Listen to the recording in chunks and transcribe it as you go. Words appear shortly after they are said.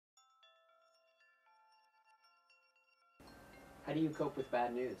How do you cope with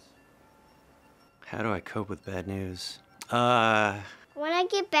bad news? How do I cope with bad news? When I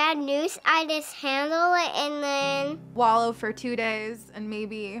get bad news, I just handle it and then wallow for 2 days and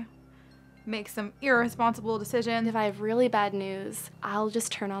maybe make some irresponsible decisions. If I have really bad news, I'll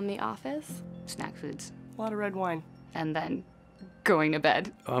just turn on The Office. Snack foods. A lot of red wine. And then going to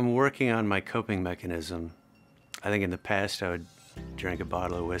bed. I'm working on my coping mechanism. I think in the past I would drink a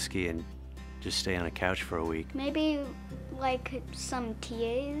bottle of whiskey and just stay on a couch for a week. maybe like some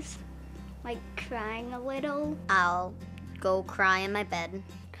tears, like crying a little. I'll go cry in my bed,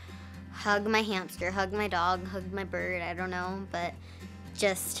 hug my hamster, hug my dog, hug my bird, I don't know, but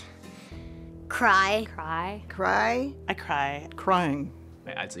just cry. Cry. Cry? I cry. Crying.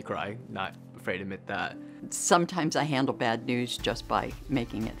 I'd say cry. Not afraid to admit that. Sometimes I handle bad news just by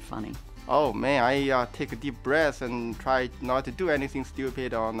making it funny. Oh man, I take a deep breath and try not to do anything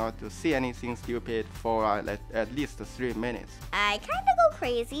stupid or not to see anything stupid for at least 3 minutes. I kind of go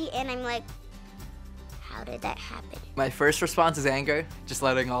crazy and I'm like, how did that happen? My first response is anger, just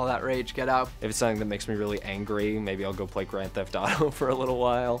letting all that rage get out. If it's something that makes me really angry, maybe I'll go play Grand Theft Auto for a little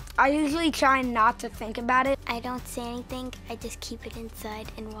while. I usually try not to think about it. I don't say anything, I just keep it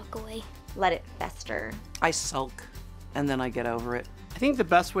inside and walk away. Let it fester. I sulk, and then I get over it. I think the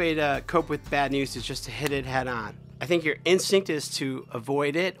best way to cope with bad news is just to hit it head on. I think your instinct is to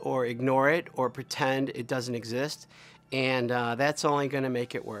avoid it or ignore it or pretend it doesn't exist, and that's only going to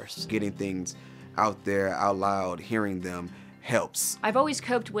make it worse. Getting things out there, out loud, hearing them helps. I've always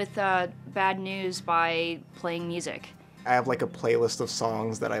coped with bad news by playing music. I have like a playlist of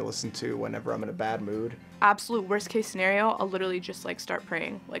songs that I listen to whenever I'm in a bad mood. Absolute worst case scenario, I'll literally just like start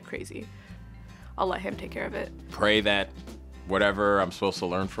praying like crazy. I'll let him take care of it. Pray that whatever I'm supposed to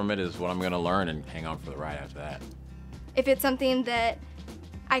learn from it is what I'm gonna learn and hang on for the ride after that. If it's something that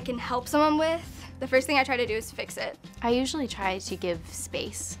I can help someone with, the first thing I try to do is fix it. I usually try to give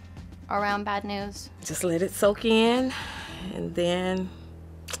space around bad news. Just let it soak in, and then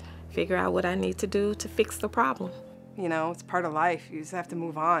figure out what I need to do to fix the problem. You know, it's part of life. You just have to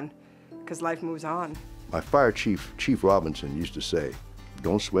move on, because life moves on. My fire chief, Chief Robinson, used to say,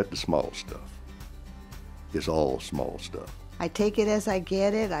 don't sweat the small stuff. It's all small stuff. I take it as I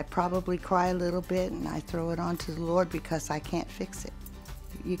get it. I probably cry a little bit, and I throw it on to the Lord because I can't fix it.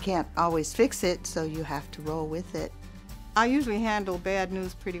 You can't always fix it, so you have to roll with it. I usually handle bad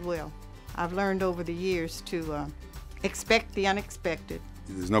news pretty well. I've learned over the years to expect the unexpected.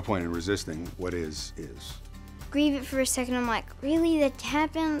 There's no point in resisting what is. Grieve it for a second, I'm like, really, that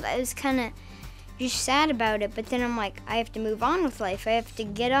happened? I was kind of just sad about it, but then I'm like, I have to move on with life. I have to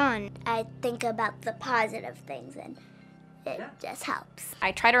get on. I think about the positive things and it just helps.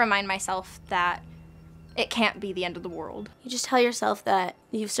 I try to remind myself that it can't be the end of the world. You just tell yourself that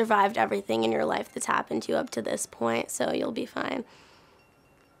you've survived everything in your life that's happened to you up to this point, so you'll be fine.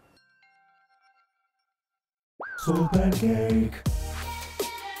 SoulPancake.